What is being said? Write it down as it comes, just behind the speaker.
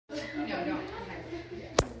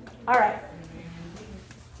All right.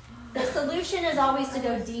 The solution is always to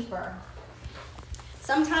go deeper.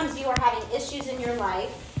 Sometimes you are having issues in your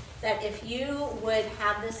life that if you would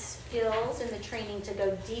have the skills and the training to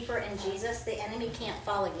go deeper in Jesus, the enemy can't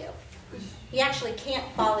follow you. He actually can't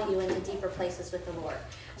follow you into deeper places with the Lord.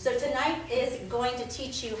 So tonight is going to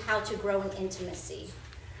teach you how to grow in intimacy.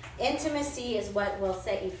 Intimacy is what will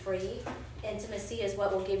set you free. Intimacy is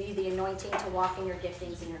what will give you the anointing to walk in your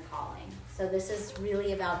giftings and your calling. So this is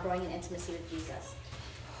really about growing in intimacy with Jesus.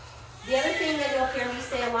 The other thing that you'll hear me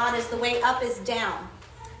say a lot is the way up is down.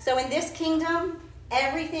 So in this kingdom,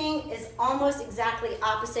 everything is almost exactly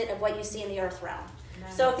opposite of what you see in the earth realm.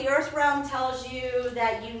 Amen. So if the earth realm tells you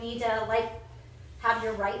that you need to have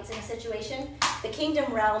your rights in a situation, the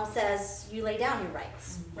kingdom realm says you lay down your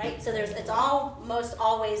rights, right? So it's almost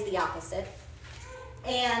always the opposite.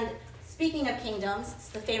 And speaking of kingdoms, it's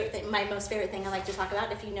the favorite thing, my most favorite thing I like to talk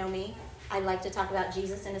about. If you know me, I like to talk about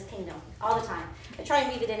Jesus and his kingdom all the time. I try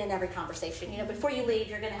and weave it in every conversation. Before you leave,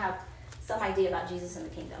 you're going to have some idea about Jesus and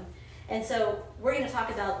the kingdom. And so we're going to talk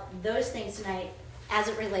about those things tonight as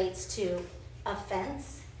it relates to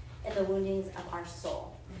offense and the woundings of our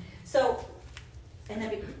soul. So, and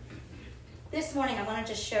then this morning I wanted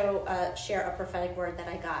to share a prophetic word that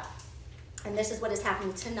I got. And this is what is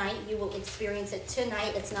happening tonight. You will experience it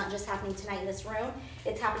tonight. It's not just happening tonight in this room.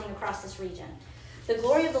 It's happening across this region. The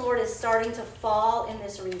glory of the Lord is starting to fall in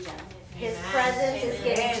this region. His presence is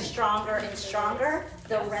getting stronger and stronger.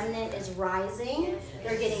 The remnant is rising.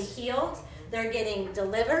 They're getting healed. They're getting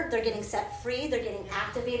delivered. They're getting set free. They're getting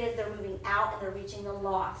activated. They're moving out and they're reaching the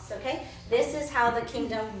lost. Okay? This is how the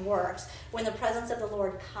kingdom works. When the presence of the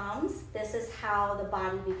Lord comes, this is how the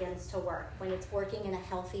body begins to work, when it's working in a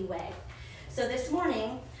healthy way. So this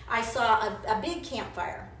morning, I saw a big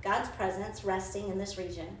campfire, God's presence resting in this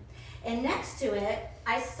region. And next to it,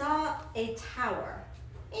 I saw a tower.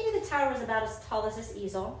 Maybe the tower was about as tall as this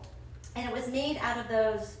easel. And it was made out of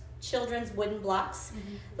those children's wooden blocks,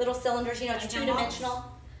 little cylinders, it's two-dimensional.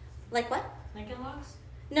 Like what? Lincoln logs?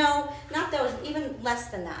 No, not those, even less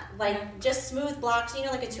than that. Just smooth blocks,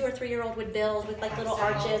 like a 2 or 3 year old would build with little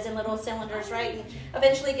arches and little cylinders, right? And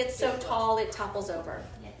eventually it gets so tall it topples over.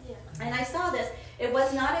 And I saw this. It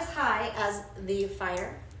was not as high as the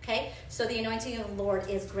fire. Okay, so the anointing of the Lord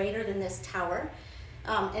is greater than this tower.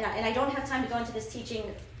 And I don't have time to go into this teaching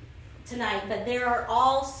tonight, but there are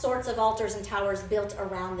all sorts of altars and towers built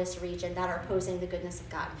around this region that are opposing the goodness of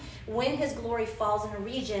God. When his glory falls in a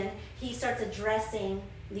region, he starts addressing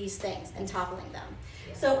these things and toppling them.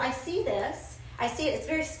 So I see this. I see it. It's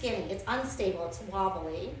very skinny. It's unstable. It's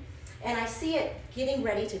wobbly. And I see it getting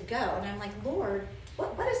ready to go. And I'm like, Lord,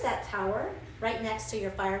 what is that tower right next to your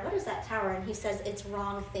fire? What is that tower? And he says, it's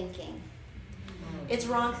wrong thinking. It's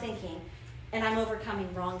wrong thinking. And I'm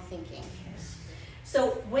overcoming wrong thinking.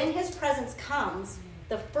 So when his presence comes,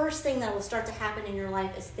 the first thing that will start to happen in your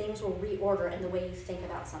life is things will reorder in the way you think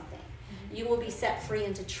about something. You will be set free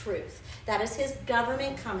into truth. That is his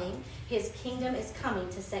government coming. His kingdom is coming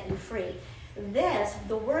to set you free.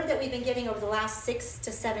 The word that we've been getting over the last 6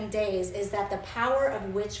 to 7 days is that the power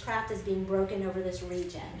of witchcraft is being broken over this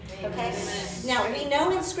region. Okay? Amen. Now, we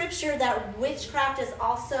know in Scripture that witchcraft is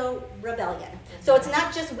also rebellion. So it's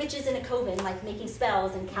not just witches in a coven, making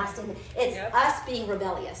spells and casting. It's us being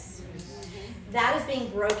rebellious. That is being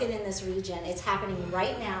broken in this region. It's happening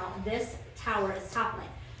right now. This tower is toppling.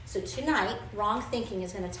 So tonight, wrong thinking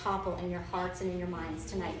is going to topple in your hearts and in your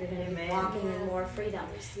minds tonight. You're going to be walking in more freedom.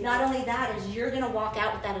 Not only that, is you're going to walk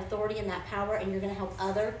out with that authority and that power, and you're going to help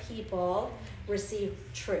other people receive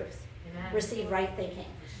truth, receive right thinking.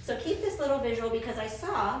 So keep this little visual, because I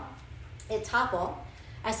saw it topple.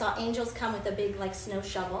 I saw angels come with a big snow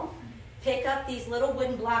shovel, pick up these little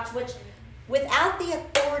wooden blocks, which without the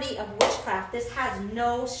authority of witchcraft, this has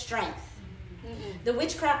no strength. The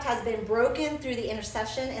witchcraft has been broken through the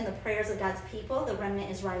intercession and the prayers of God's people. The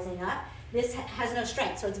remnant is rising up. This has no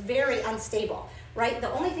strength, so it's very unstable, right?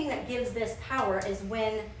 The only thing that gives this power is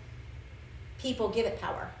when people give it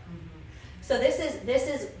power. So this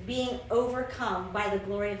is being overcome by the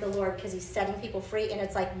glory of the Lord, because he's setting people free, and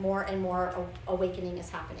it's more and more awakening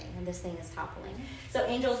is happening, and this thing is toppling. So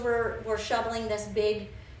angels were shoveling this big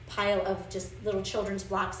pile of just little children's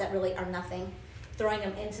blocks that really are nothing, throwing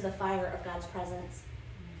them into the fire of God's presence.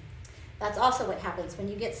 That's also what happens. When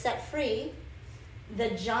you get set free,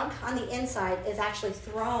 the junk on the inside is actually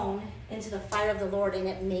thrown into the fire of the Lord, and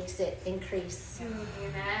it makes it increase.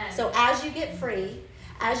 Amen. So as you get free,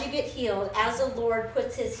 as you get healed, as the Lord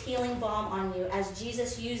puts his healing balm on you, as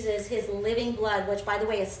Jesus uses his living blood, which, by the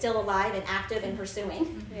way, is still alive and active and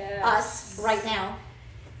pursuing us right now,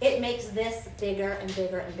 it makes this bigger and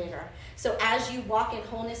bigger and bigger. So as you walk in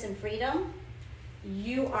wholeness and freedom,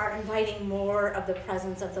 you are inviting more of the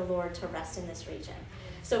presence of the Lord to rest in this region.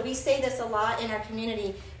 So we say this a lot in our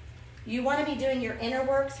community. You want to be doing your inner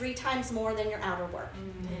work 3 times more than your outer work.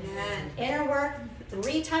 Amen. Inner work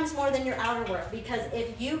 3 times more than your outer work, because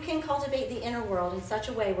if you can cultivate the inner world in such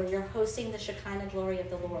a way where you're hosting the Shekinah glory of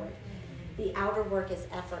the Lord, the outer work is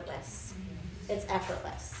effortless. It's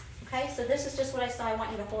effortless. Okay, so this is just what I saw. I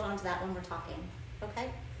want you to hold on to that when we're talking. Okay?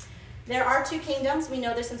 There are 2 kingdoms. We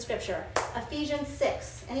know this in Scripture. Ephesians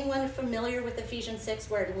 6. Anyone familiar with Ephesians 6,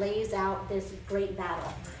 where it lays out this great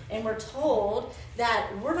battle? And we're told that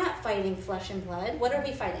we're not fighting flesh and blood. What are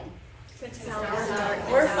we fighting?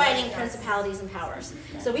 We're fighting principalities and powers.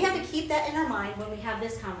 So we have to keep that in our mind when we have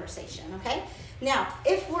this conversation, okay? Now,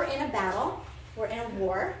 if we're in a battle, we're in a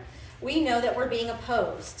war, we know that we're being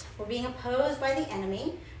opposed. We're being opposed by the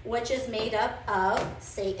enemy, which is made up of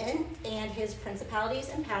Satan and his principalities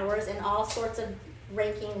and powers and all sorts of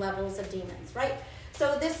ranking levels of demons, right?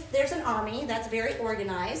 So there's an army that's very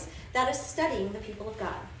organized that is studying the people of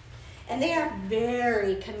God. And they are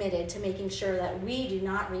very committed to making sure that we do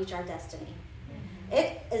not reach our destiny.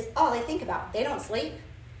 It is all they think about. They don't sleep.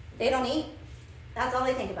 They don't eat. That's all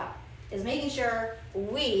they think about, is making sure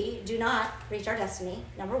we do not reach our destiny,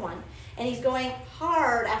 number 1. And he's going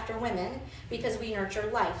hard after women because we nurture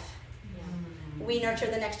life. We nurture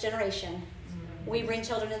the next generation. We bring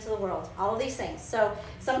children into the world. All of these things. So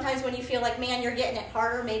sometimes when you feel like, man, you're getting it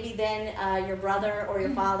harder maybe than your brother or your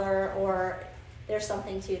father, or there's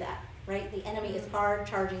something to that. Right? The enemy is hard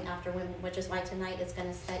charging after women, which is why tonight is going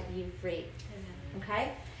to set you free.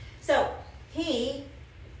 Okay? So, he,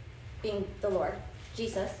 being the Lord,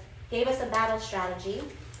 Jesus, gave us a battle strategy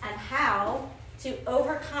on how to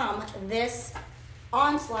overcome this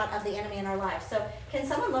onslaught of the enemy in our lives. So, can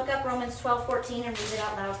someone look up Romans 12:14 and read it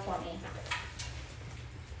out loud for me?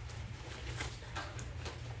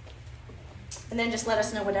 And then just let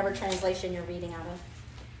us know whatever translation you're reading out of.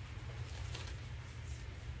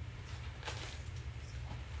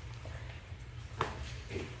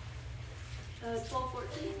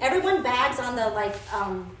 12:14. Everyone bags on the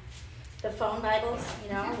the phone Bibles,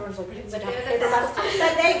 you know. Everyone's like, but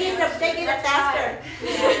they get it faster.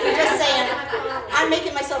 I'm just saying. I'm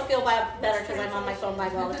making myself feel better because I'm on my phone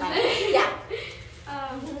Bible all the time. Yeah.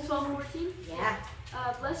 12:14. Yeah.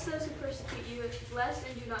 Bless those who persecute you. Bless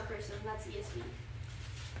and do not curse them. That's ESV.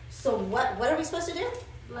 So what are we supposed to do?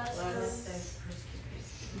 Bless those.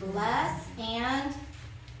 Bless and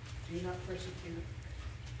do not persecute.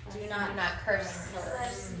 Do not curse.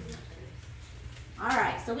 All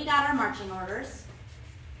right, so we got our marching orders.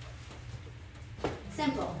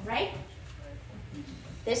 Simple, right?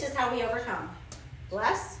 This is how we overcome.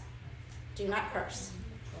 Bless, do not curse.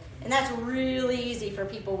 And that's really easy for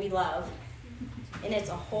people we love. And it's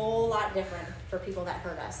a whole lot different for people that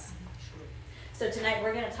hurt us. So tonight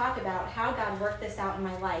we're going to talk about how God worked this out in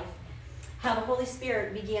my life. How the Holy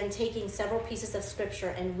Spirit began taking several pieces of Scripture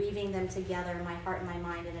and weaving them together in my heart and my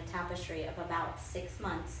mind in a tapestry of about 6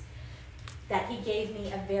 months. That he gave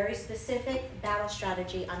me a very specific battle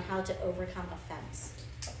strategy on how to overcome offense.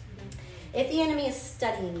 If the enemy is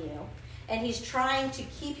studying you and he's trying to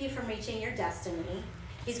keep you from reaching your destiny,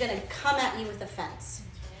 he's going to come at you with offense.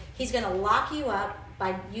 He's going to lock you up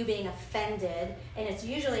by you being offended, and it's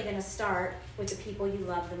usually going to start with the people you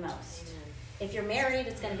love the most. If you're married,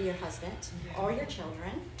 it's going to be your husband or your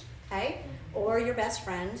children, okay, or your best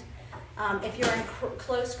friend. If you're in a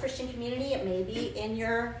close Christian community, it may be in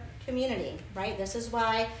your community, right? This is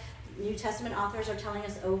why New Testament authors are telling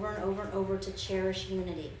us over and over and over to cherish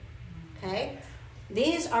unity, okay?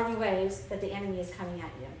 These are the ways that the enemy is coming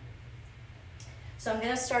at you. So I'm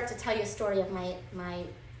going to start to tell you a story of my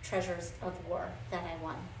treasures of war that I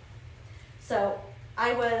won. So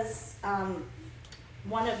I was...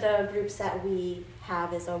 one of the groups that we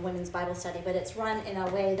have is a women's Bible study, but it's run in a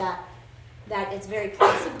way that it's very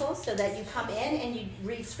classical, so that you come in and you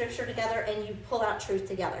read Scripture together and you pull out truth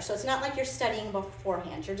together. So it's not like you're studying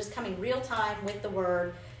beforehand. You're just coming real time with the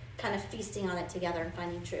Word, kind of feasting on it together and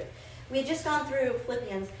finding truth. We had just gone through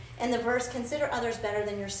Philippians, and the verse, consider others better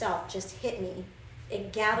than yourself, just hit me.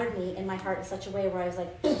 It gathered me in my heart in such a way where I was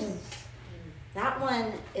like, that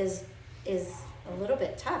one is a little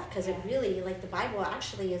bit tough, because it really, like, the Bible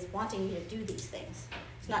actually is wanting you to do these things.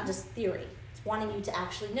 It's not just theory. It's wanting you to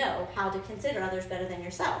actually know how to consider others better than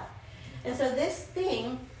yourself. And so this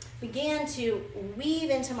thing began to weave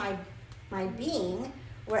into my being,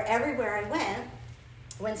 where everywhere I went,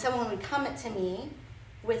 when someone would come to me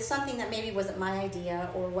with something that maybe wasn't my idea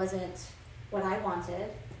or wasn't what I wanted,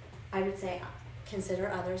 I would say,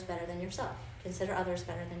 consider others better than yourself. Consider others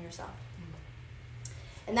better than yourself.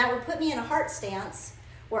 And that would put me in a heart stance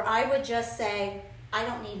where I would just say, I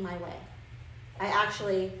don't need my way. I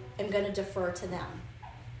actually am going to defer to them.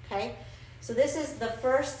 Okay? So this is the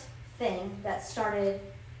first thing that started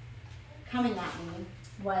coming at me,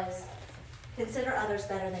 was consider others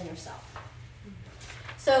better than yourself.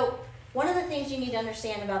 So one of the things you need to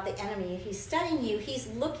understand about the enemy, he's studying you, he's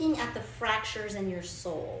looking at the fractures in your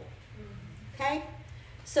soul. Okay?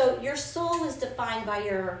 So your soul is defined by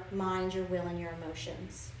your mind, your will, and your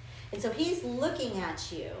emotions. And so he's looking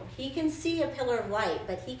at you. He can see a pillar of light,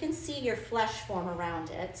 but he can see your flesh form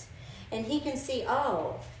around it. And he can see,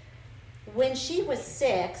 oh, when she was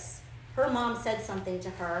 6, her mom said something to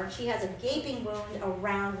her. She has a gaping wound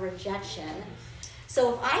around rejection.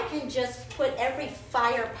 So if I can just put every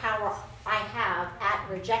firepower I have at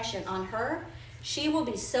rejection on her, she will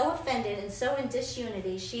be so offended and so in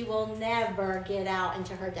disunity, she will never get out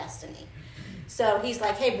into her destiny. So he's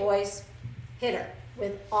like, hey, boys, hit her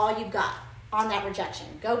with all you've got on that rejection.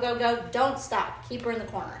 Go, go, go. Don't stop. Keep her in the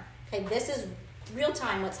corner. Okay, this is real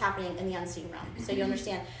time what's happening in the unseen realm. So you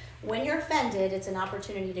understand, when you're offended, it's an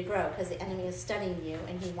opportunity to grow because the enemy is studying you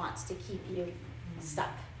and he wants to keep you stuck.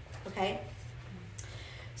 Okay?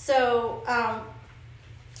 So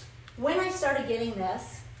when I started getting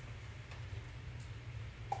this,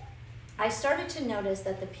 I started to notice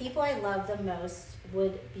that the people I loved the most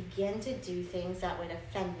would begin to do things that would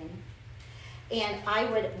offend me. And I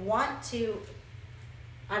would want to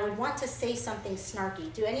say something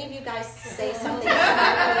snarky. Do any of you guys say something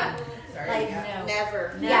snarky? Sorry, Like, no.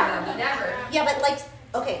 Never. Yeah. Yeah, but like,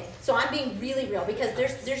 okay, so I'm being really real because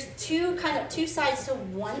there's two sides to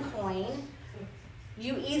one coin.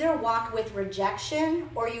 You either walk with rejection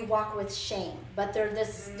or you walk with shame. But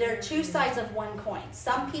they're two sides of one coin.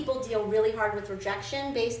 Some people deal really hard with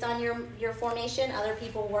rejection based on your formation. Other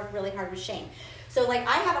people work really hard with shame. So like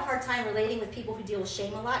I have a hard time relating with people who deal with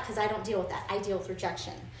shame a lot because I don't deal with that. I deal with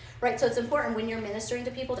rejection. Right? So it's important when you're ministering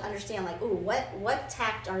to people to understand like, ooh, what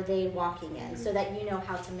tact are they walking in so that you know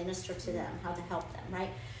how to minister to them, how to help them, right?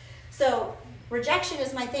 So rejection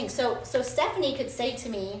is my thing. So Stephanie could say to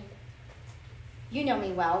me, you know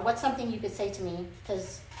me well. What's something you could say to me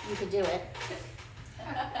because you could do it?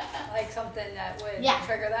 Like something that would Yeah.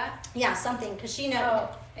 trigger that? Yeah, something because she knows.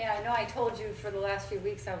 Oh, yeah, I know I told you for the last few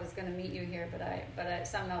weeks I was going to meet you here, but I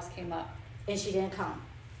something else came up. And she didn't come.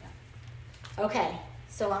 Yeah. Okay,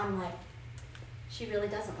 so I'm like, she really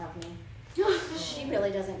doesn't love me. She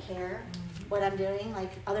really doesn't care what I'm doing.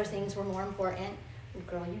 Like other things were more important. Well,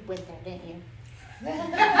 girl, you went there, didn't you?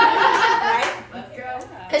 Right? Let's go.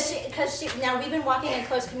 Because she now we've been walking in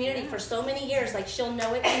close community for so many years. Like she'll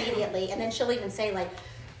know it immediately, and then she'll even say like,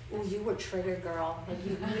 "Ooh, you were triggered, girl. Like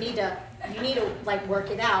you need to like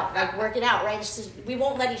work it out, right?" It's just, we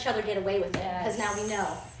won't let each other get away with it because now we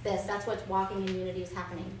know this. That's what's walking in unity is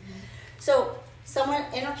happening. So someone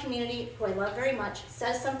in our community who I love very much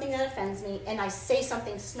says something that offends me, and I say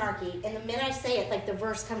something snarky, and the minute I say it, like the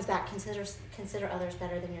verse comes back: consider others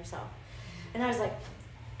better than yourself. And I was like,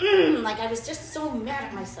 like I was just so mad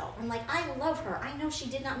at myself. I'm like, I love her. I know she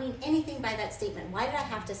did not mean anything by that statement. Why did I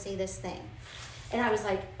have to say this thing? And I was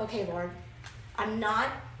like, okay, Lord, I'm not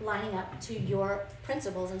lining up to your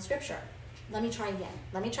principles in Scripture. Let me try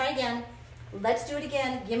again. Let's do it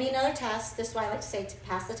again. Give me another test. This is why I like to say to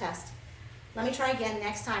pass the test. Let me try again.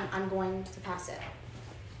 Next time, I'm going to pass it.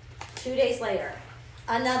 2 days later,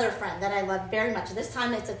 another friend that I love very much. This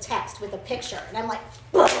time it's a text with a picture. And I'm like,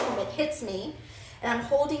 boom, it hits me. And I'm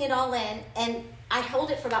holding it all in. And I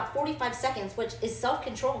hold it for about 45 seconds, which is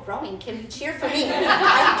self-control growing. Can you cheer for me? I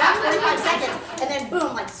got 45 seconds. And then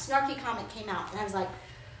boom, like snarky comment came out. And I was like,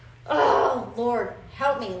 oh, Lord,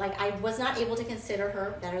 help me. Like I was not able to consider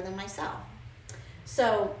her better than myself.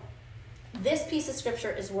 So this piece of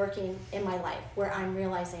Scripture is working in my life where I'm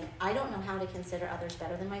realizing I don't know how to consider others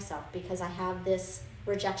better than myself because I have this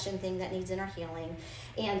rejection thing that needs inner healing,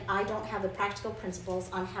 and I don't have the practical principles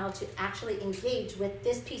on how to actually engage with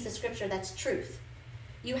this piece of Scripture that's truth.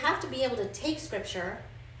 You have to be able to take Scripture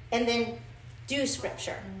and then do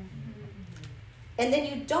Scripture. And then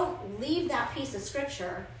you don't leave that piece of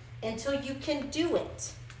Scripture until you can do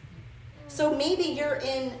it. So maybe you're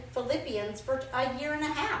in Philippians for a year and a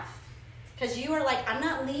half because you are like, I'm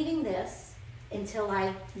not leaving this until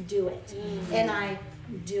I do it. And I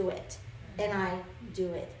do it. And I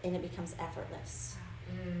do it, and it becomes effortless.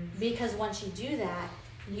 Because once you do that,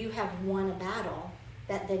 you have won a battle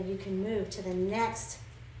that then you can move to the next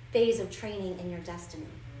phase of training in your destiny.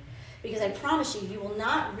 Because I promise you, you will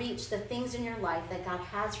not reach the things in your life that God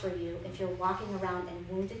has for you if you're walking around in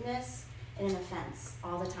woundedness and in offense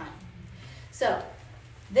all the time. So,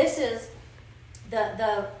 this is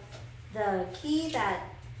the key that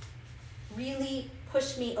really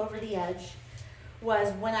pushed me over the edge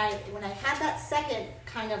was when I had that second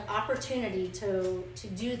kind of opportunity to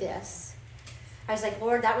do this. I was like,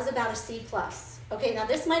 Lord, that was about a C+. Okay, now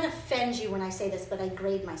this might offend you when I say this, but I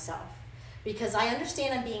grade myself because I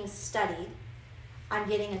understand I'm being studied. I'm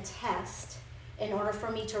getting a test. In order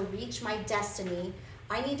for me to reach my destiny,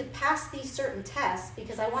 I need to pass these certain tests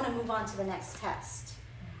because I want to move on to the next test.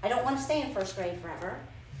 I don't want to stay in first grade forever.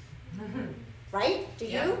 Right? Do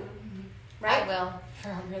you? Yeah. Right? I will for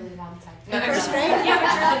a really long time. In first grade? Yeah,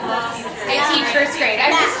 I teach first grade.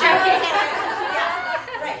 I'm just joking.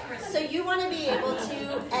 Yeah, right. So you want to be able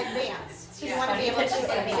to advance. You want to be able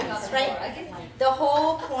to advance, right? The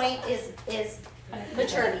whole point is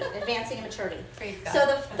maturity, advancing in maturity. So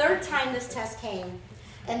the third time this test came,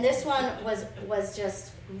 and this one was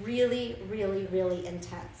just really, really, really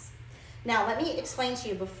intense. Now, let me explain to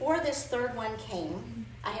you. Before this third one came,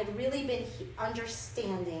 I had really been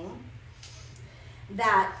understanding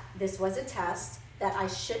that this was a test, that I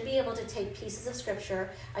should be able to take pieces of scripture,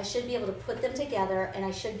 I should be able to put them together, and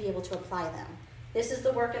I should be able to apply them. This is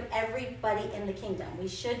the work of everybody in the kingdom. We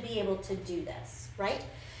should be able to do this, right?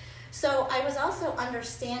 So I was also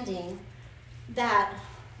understanding that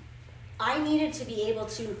I needed to be able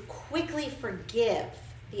to quickly forgive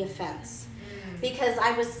the offense. Because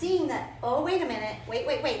I was seeing that, oh, wait a minute,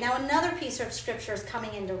 wait. Now another piece of scripture is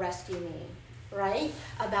coming in to rescue me, right?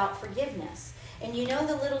 About forgiveness. And you know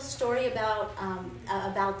the little story about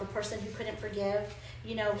the person who couldn't forgive?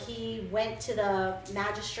 You know, he went to the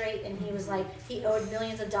magistrate and he was like, he owed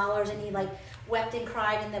millions of dollars and he like wept and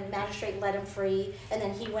cried and the magistrate let him free. And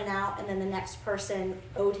then he went out and then the next person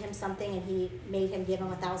owed him something and he made him give him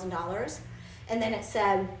 $1,000. And then it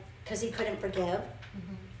said, because he couldn't forgive,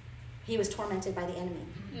 he was tormented by the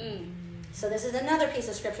enemy. So this is another piece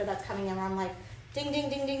of scripture that's coming in where I'm like, ding, ding,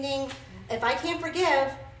 ding, ding, ding. If I can't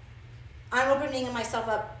forgive, I'm opening myself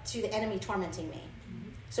up to the enemy tormenting me.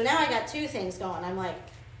 So now I got two things going. I'm like,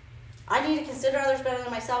 I need to consider others better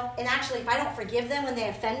than myself. And actually, if I don't forgive them when they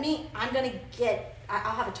offend me, I'll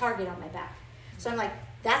have a target on my back. So I'm like,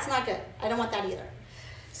 that's not good. I don't want that either.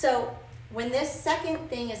 So when this second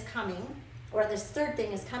thing is coming, or this third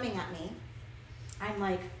thing is coming at me, I'm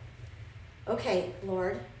like, okay,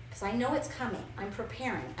 Lord, because I know it's coming. I'm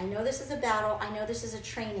preparing. I know this is a battle. I know this is a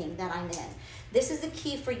training that I'm in. This is the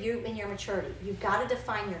key for you in your maturity. You've got to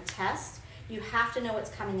define your test. You have to know what's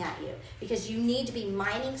coming at you because you need to be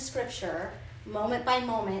mining scripture moment by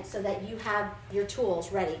moment so that you have your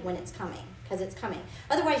tools ready when it's coming, because it's coming.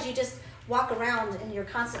 Otherwise, you just walk around and you're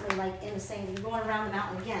constantly like in the same, you're going around the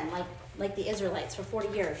mountain again, like the Israelites for 40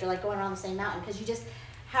 years. You're like going around the same mountain because you just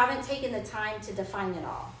haven't taken the time to define it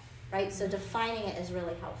all. Right? So defining it is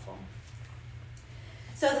really helpful.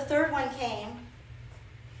 So the third one came,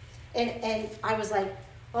 and I was like,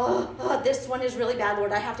 oh, this one is really bad,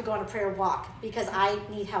 Lord. I have to go on a prayer walk because I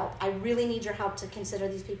need help. I really need your help to consider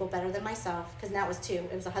these people better than myself, because now it was two.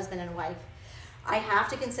 It was a husband and a wife. I have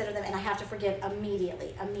to consider them, and I have to forgive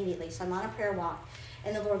immediately. So I'm on a prayer walk,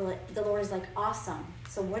 and the Lord is like, awesome.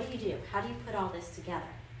 So what do? How do you put all this together?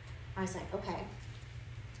 I was like,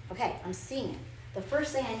 okay, I'm seeing it. The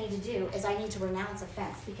first thing I need to do is I need to renounce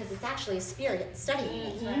offense because it's actually a spirit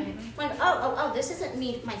studying me. Like, this isn't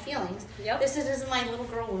me, my feelings. Yep. This isn't my little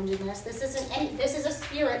girl woundedness. This is a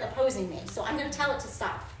spirit opposing me. So I'm going to tell it to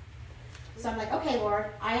stop. So I'm like, okay, Lord,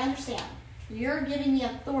 I understand. You're giving me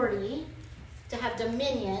authority to have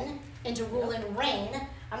dominion and to rule and reign.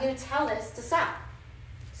 I'm going to tell this to stop.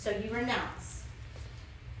 So you renounce.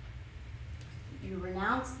 You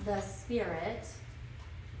renounce the spirit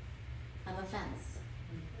of offense.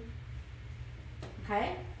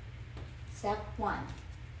 Okay? Step one.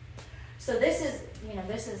 So this is,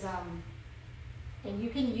 and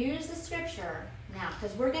you can use the scripture now,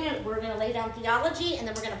 because we're gonna lay down theology and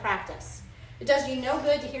then we're gonna practice. It does you no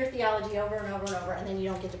good to hear theology over and over and over and then you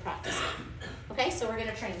don't get to practice it. Okay, so we're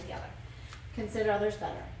gonna train together. Consider others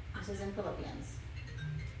better. This is in Philippians.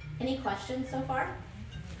 Any questions so far?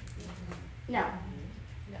 No.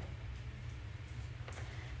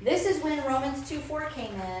 This is when Romans 2:4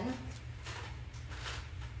 came in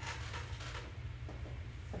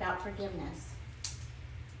about forgiveness.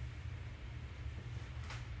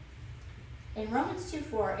 In Romans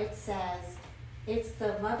 2:4, it says, it's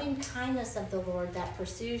the loving kindness of the Lord that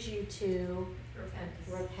pursues you to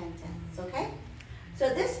repentance. Okay? So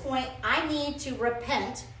at this point, I need to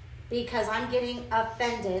repent because I'm getting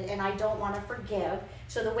offended and I don't want to forgive.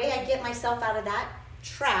 So the way I get myself out of that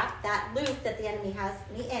trap, that loop that the enemy has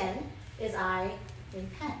me in, is I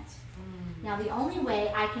repent. Now, the only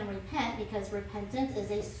way I can repent, because repentance is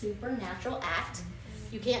a supernatural act,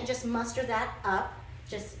 you can't just muster that up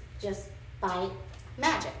just by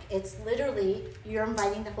magic. It's literally, you're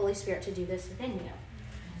inviting the Holy Spirit to do this within you.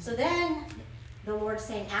 So then the Lord's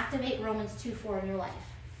saying, activate Romans 2:4 in your life.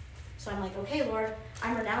 So I'm like, okay, Lord,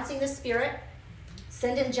 I'm renouncing this spirit.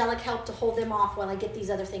 Send angelic help to hold them off while I get these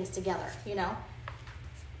other things together, you know?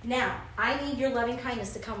 Now, I need your loving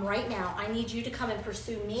kindness to come right now. I need you to come and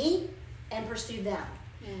pursue me and pursue them.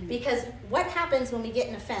 Because what happens when we get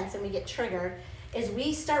an offense and we get triggered is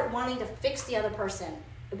we start wanting to fix the other person.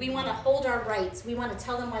 We want to hold our rights. We want to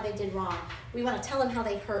tell them why they did wrong. We want to tell them how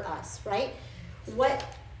they hurt us, right? What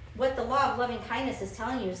the law of loving kindness is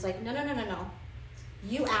telling you is like, no.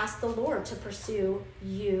 You ask the Lord to pursue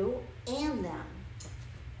you and them.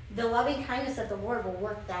 The loving kindness of the Lord will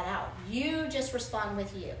work that out. You just respond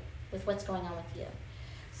with what's going on with you.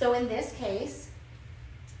 So in this case,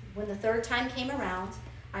 when the third time came around,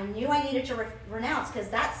 I knew I needed to renounce, because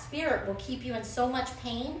that spirit will keep you in so much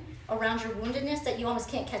pain around your woundedness that you almost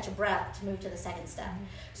can't catch a breath to move to the second step.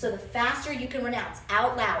 So the faster you can renounce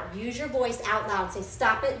out loud, use your voice out loud, say,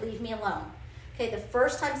 stop it, leave me alone. Okay, the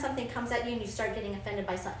first time something comes at you and you start getting offended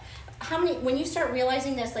by something, when you start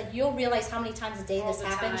realizing this, like, you'll realize how many times a day this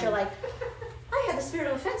happens. You're like, I had the spirit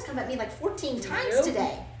of offense come at me like 14 times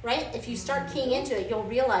today, right? If you start keying into it, you'll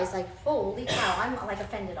realize, like, holy cow, I'm like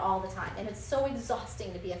offended all the time. And it's so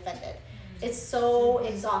exhausting to be offended. It's so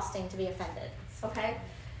exhausting to be offended, okay?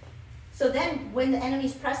 So then when the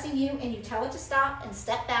enemy's pressing you and you tell it to stop and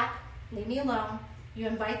step back, leave me alone, you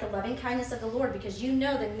invite the loving kindness of the Lord, because you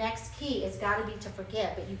know the next key has got to be to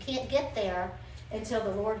forgive. But you can't get there until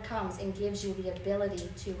the Lord comes and gives you the ability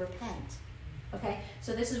to repent. Okay?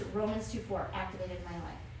 So this is Romans 2:4 activated in my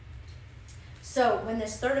life. So when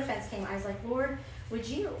this third offense came, I was like, Lord, would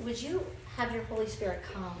you have your Holy Spirit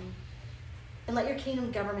come and let your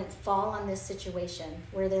kingdom government fall on this situation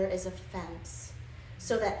where there is offense,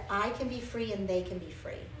 so that I can be free and they can be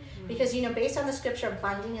free. Because, based on the scripture of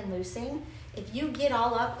binding and loosing, if you get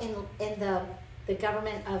all up in the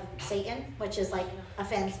government of Satan, which is like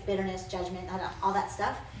offense, bitterness, judgment, all that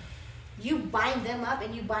stuff, you bind them up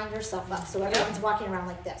and you bind yourself up. So everyone's walking around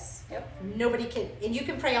like this. Nobody can, and you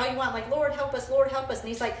can pray all you want, like, Lord, help us, Lord, help us. And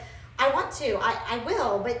he's like, I want to, I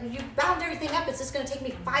will, but you bound everything up. It's just going to take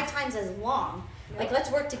me 5 times as long. Like,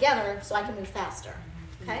 let's work together so I can move faster.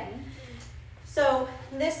 Okay? So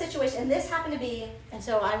in this situation, and this happened to be, and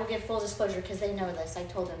so I will give full disclosure because they know this. I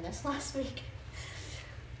told them this last week.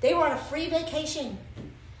 They were on a free vacation,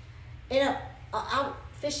 out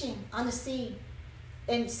fishing on the sea,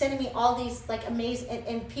 and sending me all these like amazing,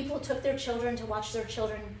 and people took their children to watch their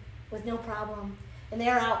children with no problem. And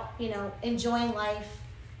they're out, enjoying life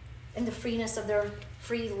and the freeness of their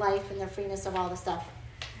free life and their freeness of all the stuff.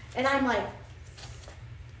 And I'm like,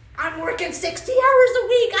 I'm working 60 hours a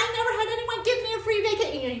week. I never had anyone give me a free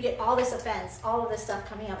vacation. You get all this offense, all of this stuff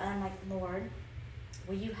coming up. And I'm like, Lord,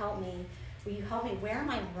 will you help me? Will you help me? Where am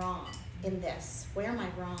I wrong in this? Where am I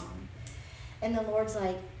wrong? And the Lord's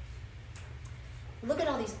like, look at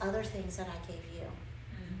all these other things that I gave you.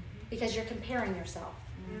 Because you're comparing yourself.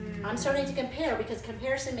 I'm starting to compare, because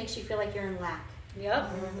comparison makes you feel like you're in lack.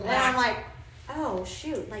 And I'm like, oh,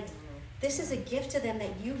 shoot. Like, this is a gift to them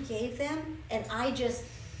that you gave them, and I just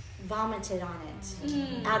vomited on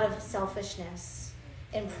it out of selfishness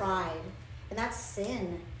and pride. And that's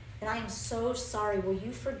sin. And I am so sorry. Will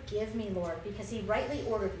you forgive me, Lord? Because he rightly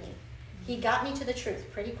ordered me. He got me to the truth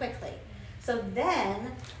pretty quickly. So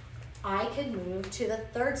then I could move to the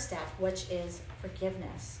third step, which is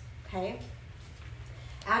forgiveness. Okay?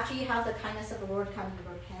 After you have the kindness of the Lord come,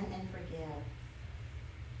 you repent and forgive.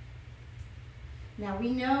 Now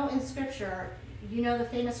we know in Scripture, the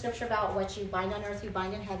famous scripture about what you bind on earth, you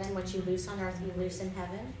bind in heaven. What you loose on earth, you loose in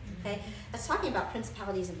heaven. Okay? That's talking about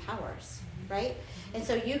principalities and powers, right? And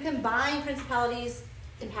so you can bind principalities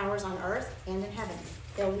and powers on earth and in heaven.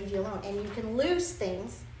 They'll leave you alone. And you can loose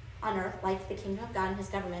things on earth, like the kingdom of God and his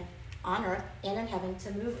government, on earth and in heaven,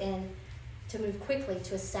 to move quickly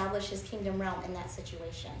to establish his kingdom realm in that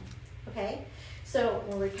situation. Okay? So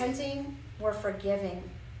we're repenting, we're forgiving.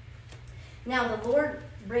 Now the Lord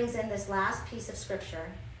brings in this last piece of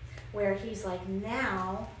scripture where he's like,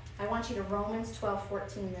 now I want you to Romans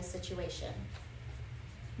 12:14 this situation.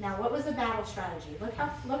 Now, what was the battle strategy? Look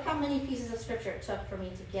how many pieces of scripture it took for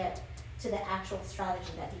me to get to the actual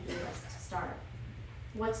strategy that he gave us to start.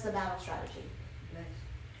 What's the battle strategy?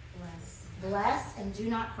 Bless and do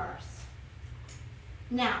not curse.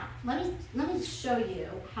 Now, let me show you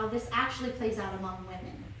how this actually plays out among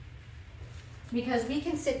women. Because we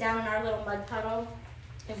can sit down in our little mud puddle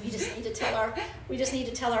And we just need to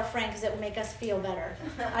tell our friend because it will make us feel better.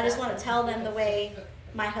 I just want to tell them the way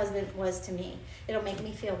my husband was to me. It'll make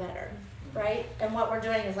me feel better, right? And what we're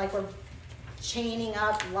doing is like we're chaining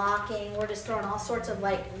up, locking. We're just throwing all sorts of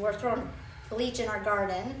we're throwing bleach in our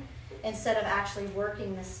garden instead of actually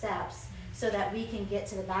working the steps so that we can get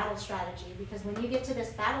to the battle strategy. Because when you get to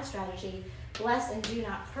this battle strategy, bless and do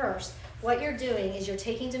not curse, what you're doing is you're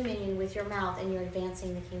taking dominion with your mouth and you're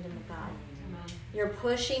advancing the kingdom of God. You're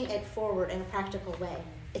pushing it forward in a practical way.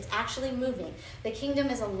 It's actually moving. The kingdom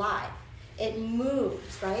is alive. It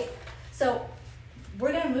moves, right? So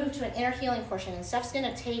we're going to move to an inner healing portion, and Steph's going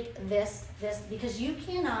to take this, because you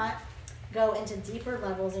cannot go into deeper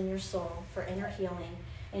levels in your soul for inner healing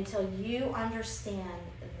until you understand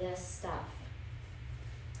this stuff.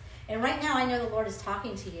 And right now, I know the Lord is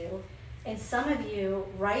talking to you, and some of you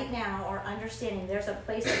right now are understanding there's a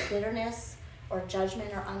place of bitterness or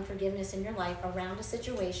judgment or unforgiveness in your life around a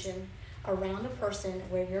situation, around a person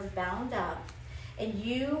where you're bound up, and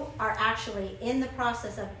you are actually in the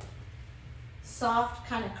process of soft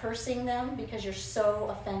kind of cursing them because you're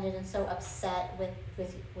so offended and so upset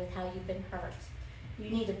with how you've been hurt. You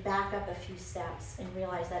need to back up a few steps and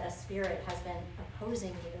realize that a spirit has been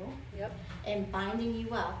opposing you and binding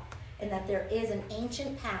you up, and that there is an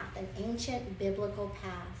ancient path, an ancient biblical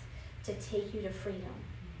path to take you to freedom.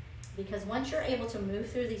 Because once you're able to move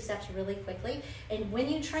through these steps really quickly, and when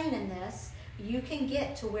you train in this, you can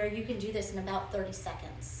get to where you can do this in about 30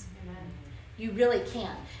 seconds. Amen. You really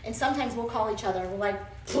can. And sometimes we'll call each other. We're like,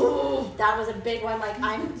 that was a big one. Like,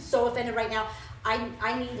 I'm so offended right now.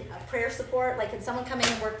 I need a prayer support. Like, can someone come in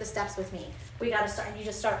and work the steps with me? We got to start. And you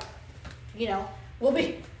just start, we'll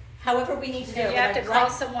be... however we need to do it. You have to call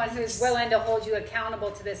someone who's willing to hold you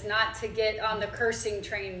accountable to this, not to get on the cursing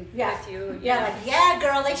train with you. Yeah,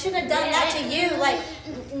 girl, they shouldn't have done that to you. Like,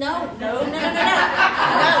 no.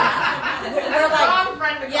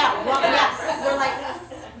 We're like,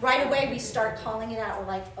 right away we start calling it out. We're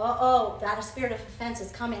like, that a spirit of offense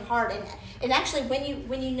is coming hard. And actually,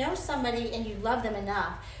 when you know somebody and you love them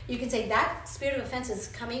enough, you can say that spirit of offense is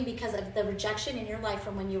coming because of the rejection in your life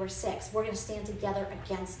from when you were 6. We're going to stand together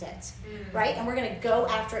against it, right? And we're going to go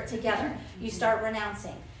after it together. You start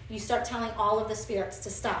renouncing. You start telling all of the spirits to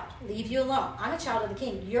stop. Leave you alone. I'm a child of the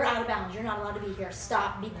King. You're out of bounds. You're not allowed to be here.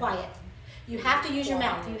 Stop. Be quiet. You have to use your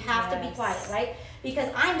mouth. You have to be quiet, right? Because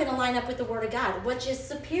I'm going to line up with the Word of God, which is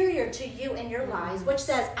superior to you and your lies, which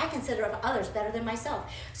says, I consider others better than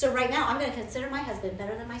myself. So right now, I'm going to consider my husband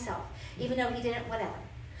better than myself, even though he didn't, whatever.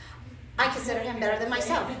 I consider him better than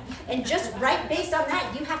myself. And just based on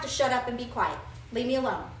that, you have to shut up and be quiet. Leave me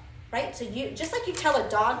alone, right? So you, just like you tell a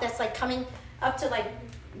dog that's like coming up to like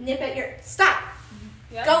nip at your, stop,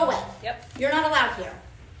 go away. You're not allowed here,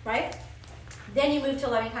 right? Then you move to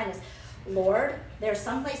loving kindness. Lord, there's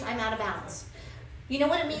someplace I'm out of bounds. You know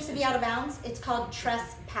what it means to be out of bounds? It's called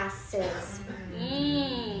trespasses.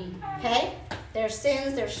 Okay? There's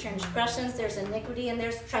sins, there's transgressions, there's iniquity, and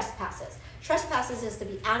there's trespasses. Trespasses is to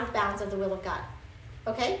be out of bounds of the will of God.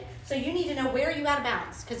 Okay? So you need to know, where are you out of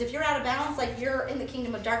bounds? Because if you're out of bounds, like you're in the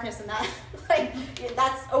kingdom of darkness, and that, like,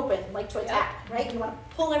 that's open, like to attack, right? You want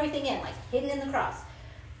to pull everything in, like hidden in the cross.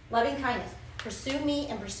 Loving kindness. Pursue me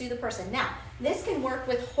and pursue the person. Now, this can work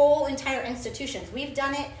with whole entire institutions. We've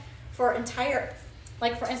done it for entire,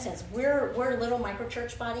 like for instance, we're a little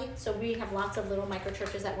micro-church body, so we have lots of little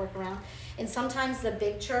micro-churches that work around. And sometimes the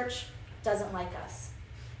big church doesn't like us.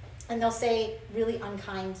 And they'll say really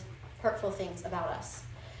unkind, hurtful things about us.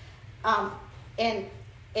 And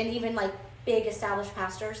even like big established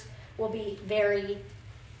pastors will be very,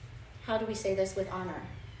 how do we say this with honor?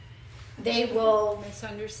 They will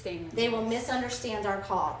misunderstand our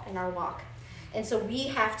call and our walk. And so we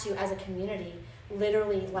have to, as a community,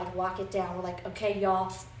 literally like lock it down. We're like, okay,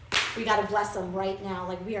 y'all, we got to bless them right now.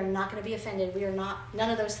 Like, we are not going to be offended. We are not,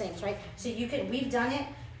 none of those things, right? So we've done it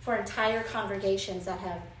for entire congregations that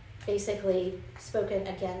have basically spoken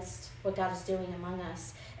against what God is doing among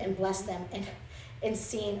us and blessed them and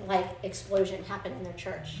seen like explosion happen in their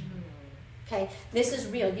church. Okay, this is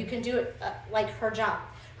real. You can do it like her job.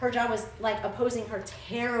 Her job was like opposing her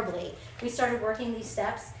terribly. We started working these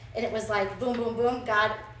steps, and it was like boom, boom, boom.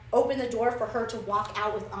 God opened the door for her to walk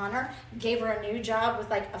out with honor, gave her a new job with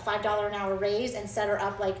like a $5 an hour raise, and set her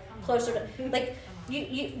up like closer to, like,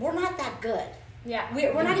 we're not that good. Yeah.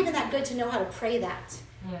 We're not even that good to know how to pray that.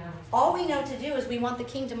 Yeah. All we know to do is we want the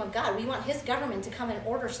kingdom of God. We want his government to come and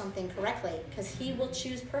order something correctly, because he will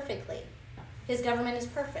choose perfectly. His government is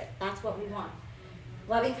perfect. That's what we want.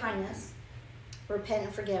 Loving kindness. Repent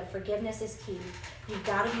and forgive. Forgiveness is key. You've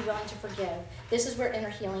got to be willing to forgive. This is where inner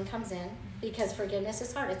healing comes in, because forgiveness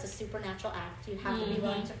is hard. It's a supernatural act. You have to be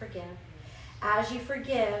willing to forgive. As you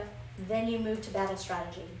forgive, then you move to battle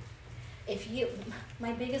strategy.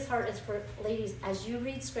 My biggest heart is for ladies, as you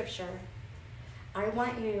read scripture, I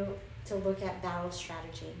want you to look at battle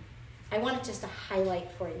strategy. I want it just to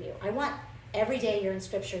highlight for you. I want every day you're in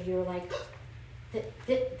scripture, you're like,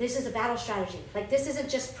 this is a battle strategy. Like, this isn't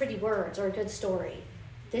just pretty words or a good story.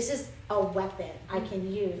 This is a weapon I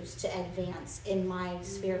can use to advance in my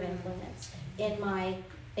sphere of influence, in my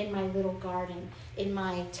little garden, in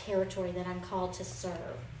my territory that I'm called to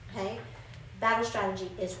serve. Okay? Battle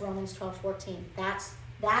strategy is Romans 12:14.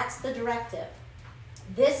 That's the directive.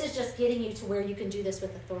 This is just getting you to where you can do this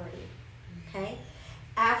with authority. Okay?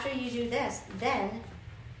 After you do this, then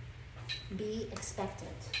be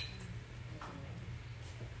expectant.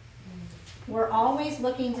 We're always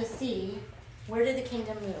looking to see, where did the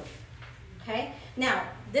kingdom move? Okay? Now,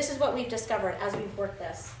 this is what we've discovered as we've worked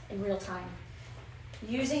this in real time.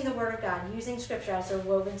 Using the Word of God, using Scripture as they're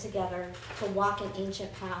woven together to walk an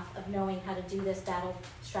ancient path of knowing how to do this battle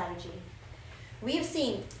strategy. We have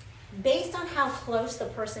seen, based on how close the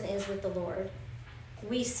person is with the Lord,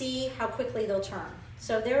 we see how quickly they'll turn.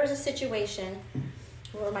 So there was a situation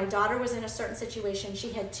where my daughter was in a certain situation.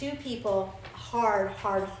 She had two people hard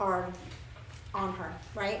on her,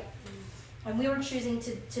 right? And we were choosing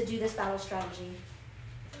to do this battle strategy.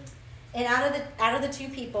 And out of the two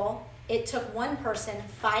people, it took one person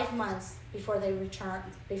 5 months before they turned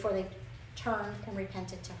and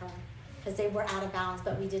repented to her, because they were out of bounds.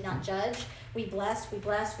 But we did not judge. We blessed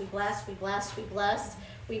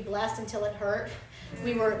until it hurt.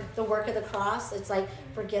 We were the work of the cross. It's like,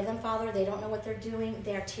 forgive them, Father. They don't know what they're doing.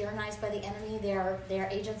 They are tyrannized by the enemy. They are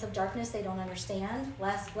agents of darkness. They don't understand.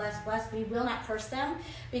 Bless. We will not curse them,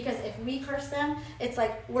 because if we curse them, it's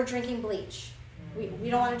like we're drinking bleach. We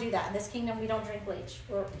don't want to do that. In this kingdom, we don't drink bleach.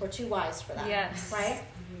 We're too wise for that. Yes. Right?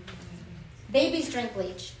 Babies drink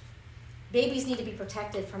bleach. Babies need to be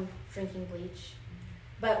protected from drinking bleach.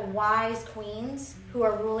 But wise queens who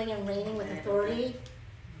are ruling and reigning with authority,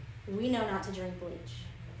 we know not to drink bleach.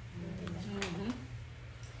 Mm-hmm.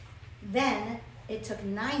 Then it took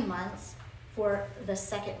 9 months for the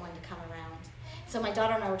second one to come around. So my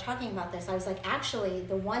daughter and I were talking about this. I was like, actually,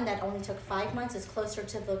 the one that only took 5 months is closer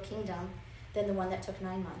to the kingdom than the one that took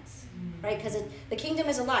 9 months, right? Because the kingdom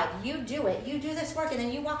is alive. You do it. You do this work, and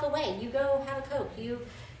then you walk away. You go have a Coke. You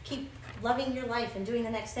keep loving your life and doing the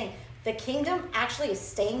next thing. The kingdom actually is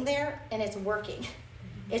staying there, and it's working.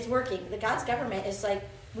 It's working. The God's government is like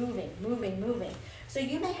moving. So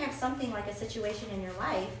you may have something like a situation in your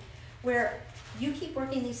life where you keep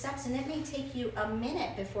working these steps, and it may take you a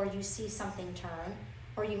minute before you see something turn,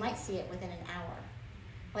 or you might see it within an hour.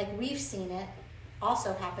 Like we've seen it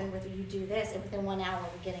also happen with you do this, and within 1 hour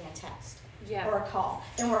we're getting a text or a call,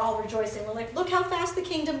 and we're all rejoicing. We're like, look how fast the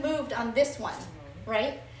kingdom moved on this one,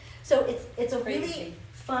 right? So it's a really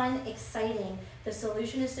fun, exciting. The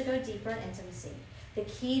solution is to go deeper in intimacy. The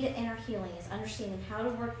key to inner healing is understanding how to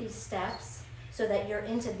work these steps so that you're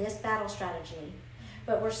into this battle strategy.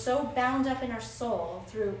 But we're so bound up in our soul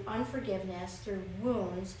through unforgiveness, through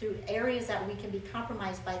wounds, through areas that we can be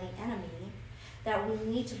compromised by the enemy, that we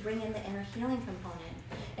need to bring in the inner healing component.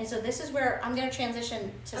 And so this is where I'm going to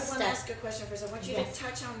transition to I want to ask a question first. I want you to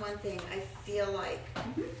touch on one thing. I feel like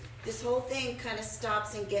this whole thing kind of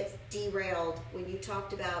stops and gets derailed when you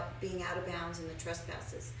talked about being out of bounds and the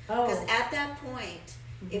trespasses. Because at that point,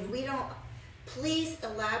 if we don't, please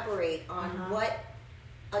elaborate on what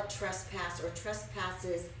a trespass or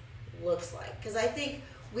trespasses looks like. Because I think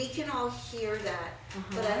we can all hear that,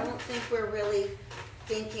 but I don't think we're really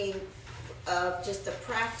thinking of just the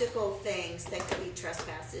practical things that could be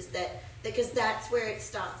trespasses, because that's where it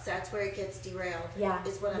stops, that's where it gets derailed,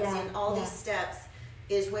 is what I'm saying. All these steps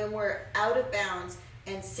is when we're out of bounds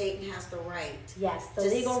and Satan has the right the to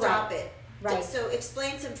legal stop right. it. Right. So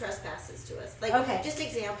explain some trespasses to us, just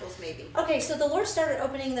examples maybe. Okay, so the Lord started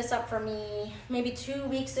opening this up for me maybe 2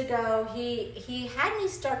 weeks ago. He had me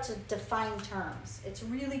start to define terms. It's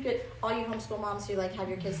really good. All you homeschool moms who have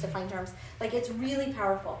your kids define terms, it's really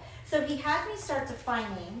powerful. So he had me start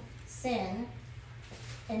defining sin,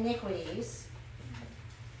 iniquities,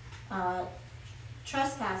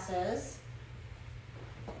 trespasses,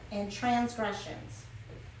 and transgressions.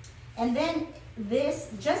 And then this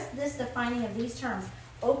defining of these terms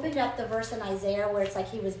opened up the verse in Isaiah where it's like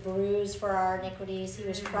he was bruised for our iniquities, he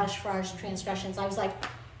was crushed for our transgressions. I was like,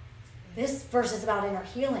 this verse is about inner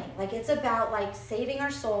healing. It's about saving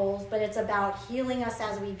our souls, but it's about healing us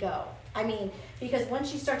as we go. I mean, because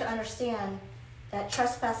once you start to understand that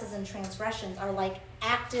trespasses and transgressions are like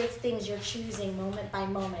active things you're choosing moment by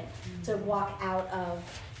moment to walk out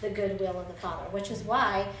of the good will of the Father, which is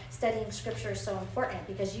why studying Scripture is so important,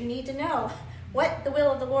 because you need to know what the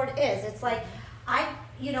will of the Lord is. It's like, I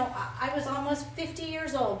was almost 50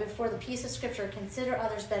 years old before the piece of Scripture, consider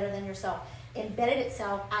others better than yourself, embedded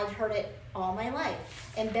itself. I'd heard it all my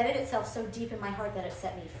life, embedded itself so deep in my heart that it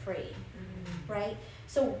set me free, right?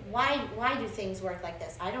 So why do things work like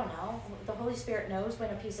this? I don't know. The Holy Spirit knows when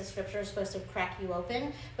a piece of Scripture is supposed to crack you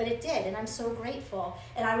open, but it did, and I'm so grateful.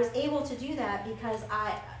 And I was able to do that because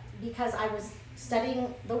I was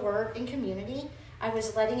studying the Word in community. I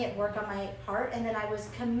was letting it work on my heart, and then I was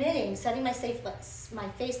committing, setting my face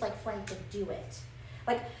like flame to do it.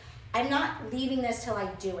 Like, I'm not leaving this till I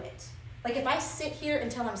do it. Like, if I sit here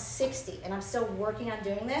until I'm 60 and I'm still working on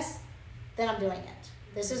doing this, then I'm doing it.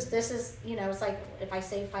 This is it's like if I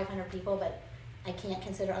save 500 people, but I can't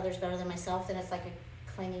consider others better than myself, then it's like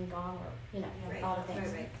a clanging gong, or all the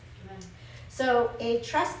things. Right. So a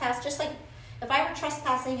trespass, just like if I were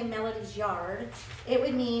trespassing in Melody's yard, it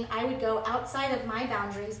would mean I would go outside of my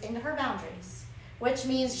boundaries into her boundaries, which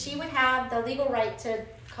means she would have the legal right to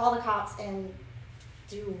call the cops and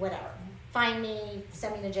do whatever. Find me,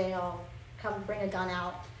 send me to jail, come bring a gun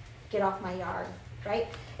out, get off my yard, right?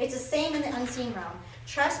 It's the same in the unseen realm.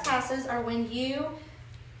 Trespasses are when you,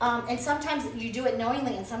 and sometimes you do it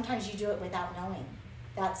knowingly and sometimes you do it without knowing.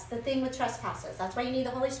 That's the thing with trespasses. That's why you need the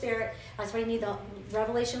Holy Spirit. That's why you need the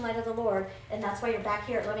revelation light of the Lord. And that's why you're back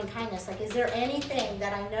here at Loving Kindness. Like, is there anything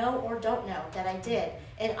that I know or don't know that I did?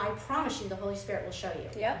 And I promise you the Holy Spirit will show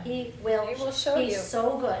you. Yep. He will show you. He's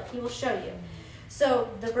so good. He will show you. So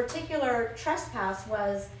the particular trespass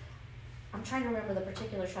was, I'm trying to remember the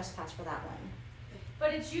particular trespass for that one.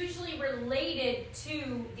 But it's usually related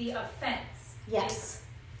to the offense. Yes.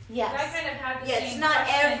 I kind of have the same it's not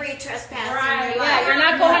question. every trespass. Right. Yeah, you're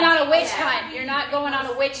not going on a witch hunt. You're not going on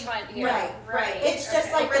a witch hunt here. Right. It's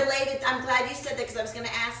just like related. I'm glad you said that because I was going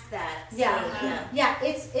to ask that. Yeah.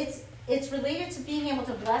 It's related to being able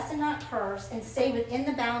to bless and not curse and stay within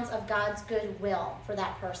the bounds of God's good will for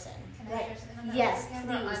that person. Can I share something on that? Yes,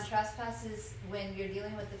 Remember, please. on trespasses, when you're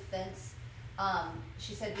dealing with the fence,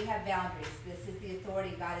 she said we have boundaries. This is the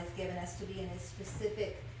authority God has given us to be in a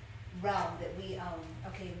specific realm that we own.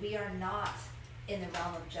 Okay, we are not in the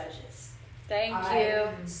realm of judges. Thank Alright? you.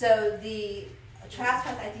 So the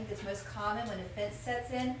trespass, I think that's most common when offense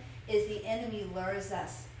sets in, is the enemy lures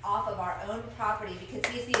us off of our own property because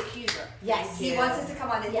he's the accuser. Yes. He wants us to come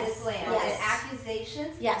onto Yes. his land. Yes. And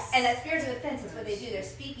accusations. Yes. And that spirit of offense is what they do. They're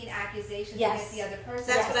speaking accusations Yes. against the other person.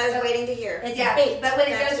 That's what I was waiting to hear. It's Yeah, bait. but when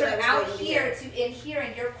it That's goes what from I was out waiting to here to in here,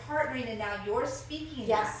 and you're partnering, and now you're speaking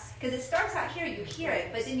Yes. because it starts out here, you hear it,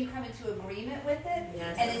 but then you come into agreement with it,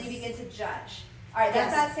 Yes. and then you begin to judge. All right,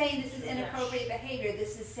 that's Yes. not saying this is inappropriate behavior.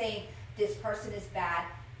 This is saying this person is bad.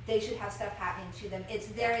 They should have stuff happening to them.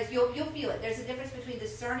 You'll feel it. There's a difference between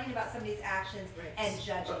discerning about somebody's actions and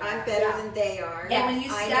judging. I'm better than they are. And when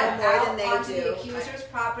you I step know more out than they onto do. the accuser's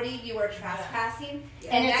property, you are trespassing,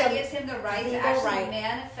 Yeah. and And that it's a gives him the right to legal actually right.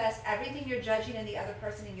 manifest everything you're judging in the other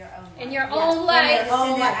person in your own life. In your Yes. own In life. your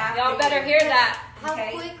own life. Y'all better hear that. How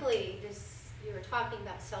Okay. quickly you were talking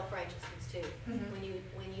about self-righteousness too, Mhm.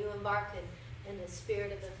 when you embark in the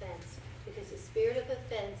spirit of offense, because the spirit of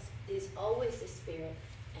offense is always the spirit,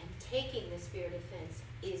 and taking the spirit of offense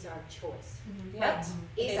is our choice. Yep.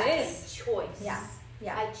 It's It a is. choice. Yeah.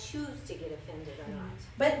 Yeah. I choose to get offended or not,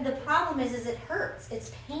 But the problem is it hurts.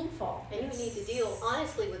 It's painful. and you need to deal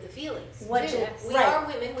honestly with the feelings. What too. you- We right. are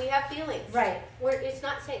women. We have feelings. Right. It's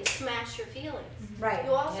not saying smash your feelings. Right.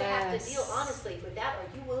 You also have Yes. to deal honestly with that,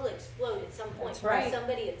 or you will explode at some point. That's right. With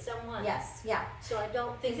somebody at someone. Yes. Yeah. So I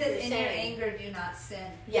don't It think says, you're in your saying. anger, do not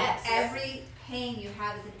sin. Yes. Every pain you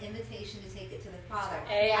have is an invitation to take it to the Father.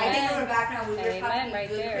 Amen. I think from a background, we were Amen, talking right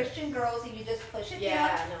good there. Christian girls, and you just push it Yeah,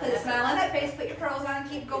 down, no, put a that's smile on that face, put your pearls on, and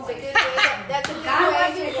keep It's a going. good way. That's a good God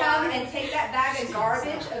wants way you to come walk. and take that bag of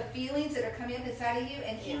garbage of feelings that are coming up inside of you,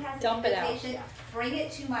 and He Yeah. has Dump an it out. invitation. Bring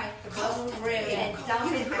it to my throne room and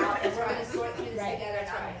dump it out, and we're going to sort through this Right. together, and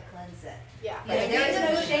That's I'm right. going to cleanse it. Yeah. You know, there is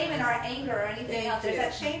no shame in our anger or anything else. There's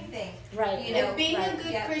that shame thing. Right. You know, And being a right.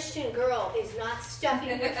 good Yeah. Christian girl is not stuffing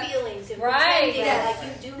your feelings and Right. pretending Yes.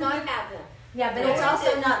 like you do not have them. Yeah, but No, it's it's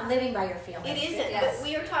also it. not living by your feelings. It isn't, Yes. but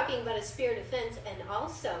we are talking about a spirit of offense, and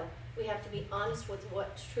also we have to be honest with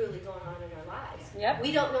what's truly going on in our lives. Yep.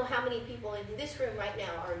 We don't know how many people in this room right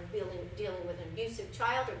now are dealing with an abusive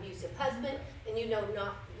child or abusive husband, and you don't know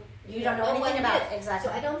anything what it about is. it. Exactly.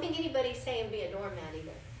 So I don't think anybody's saying be a doormat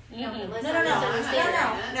either. Mm-mm. Unless No, I'm no, no.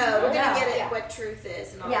 misunderstanding. No, we're going No. to get Yeah. at what truth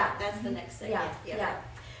is and all Yeah. that. That's the next thing. Yeah.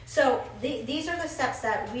 So these are the steps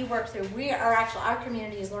that we work through. We are actually, our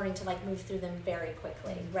community is learning to like move through them very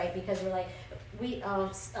quickly, right? Because we're like,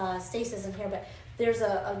 Stace isn't here, but there's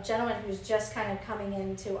a gentleman who's just kind of coming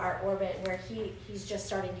into our orbit where he's just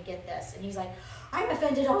starting to get this. And he's like, I'm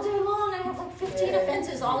offended all day long. I have like 15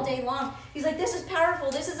 offenses all day long. He's like, this is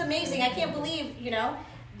powerful. This is amazing. I can't believe,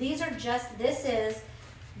 these are just, this is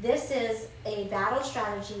a battle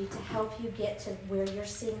strategy to help you get to where you're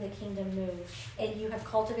seeing the kingdom move. And you have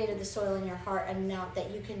cultivated the soil in your heart enough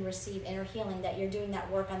that you can receive inner healing, that you're doing that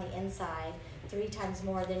work on the inside 3 times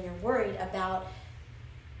more than you're worried about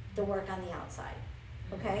the work on the outside.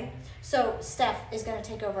 Okay? So Steph is going to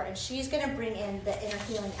take over, and she's going to bring in the inner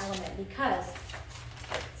healing element, because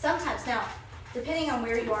sometimes, now, depending on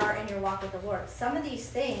where you are in your walk with the Lord, some of these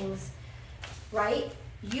things, right,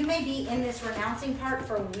 you may be in this renouncing part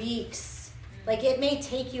for weeks. Like, it may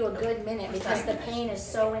take you a good minute because the pain is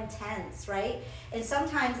so intense, right? And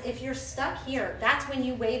sometimes if you're stuck here, that's when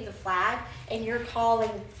you wave the flag and you're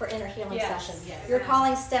calling for inner healing sessions. Yes. You're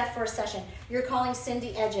calling Steph for a session. You're calling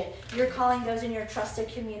Cindy Edgett. You're calling those in your trusted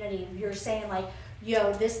community. You're saying like,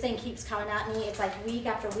 yo, this thing keeps coming at me. It's like week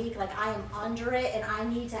after week, like I am under it and I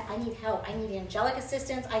need help. I need angelic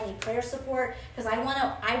assistance. I need prayer support because I want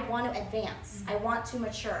to advance. I want to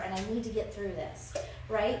mature and I need to get through this,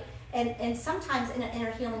 right? And sometimes in an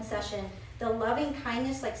inner healing session, the loving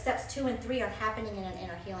kindness, like steps 2 and 3 are happening in an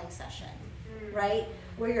inner healing session, right?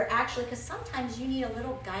 Where you're actually, because sometimes you need a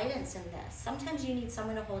little guidance in this. Sometimes you need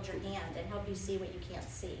someone to hold your hand and help you see what you can't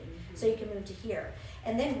see so you can move to here.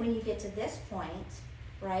 And then when you get to this point,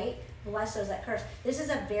 right, bless those that curse. This is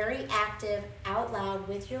a very active, out loud,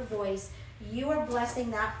 with your voice. You are blessing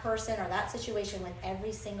that person or that situation with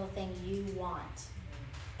every single thing you want.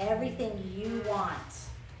 Everything you want.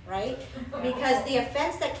 Right? Because the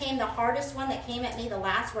offense that came, the hardest one that came at me, the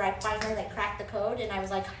last where I finally like cracked the code and I was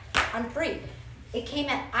like, I'm free. It came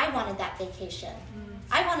at, I wanted that vacation.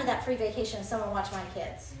 I wanted that free vacation and someone watch my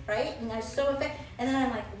kids, right? And I was so offended. And then I'm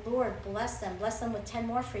like, Lord, bless them with 10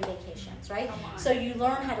 more free vacations, right? So you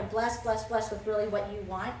learn how to bless with really what you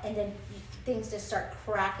want, and then things just start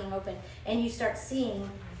cracking open and you start seeing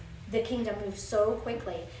the kingdom moves so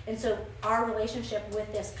quickly. And so our relationship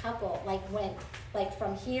with this couple went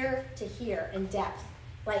from here to here in depth,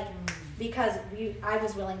 because I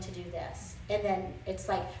was willing to do this. And then it's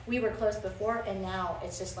like we were close before and now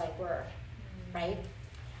it's just like we're, right?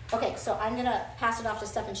 Okay, so I'm going to pass it off to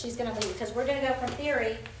Steph and she's going to lead because we're going to go from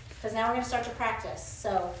theory because now we're going to start to practice.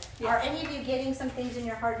 So are any of you getting some things in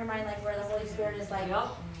your heart and your mind, like where the Holy Spirit is like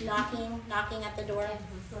knocking at the door?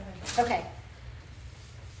 Okay.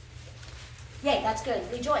 Yay, that's good.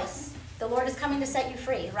 Rejoice. The Lord is coming to set you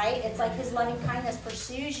free, right? It's like his loving kindness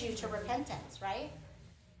pursues you to repentance, right?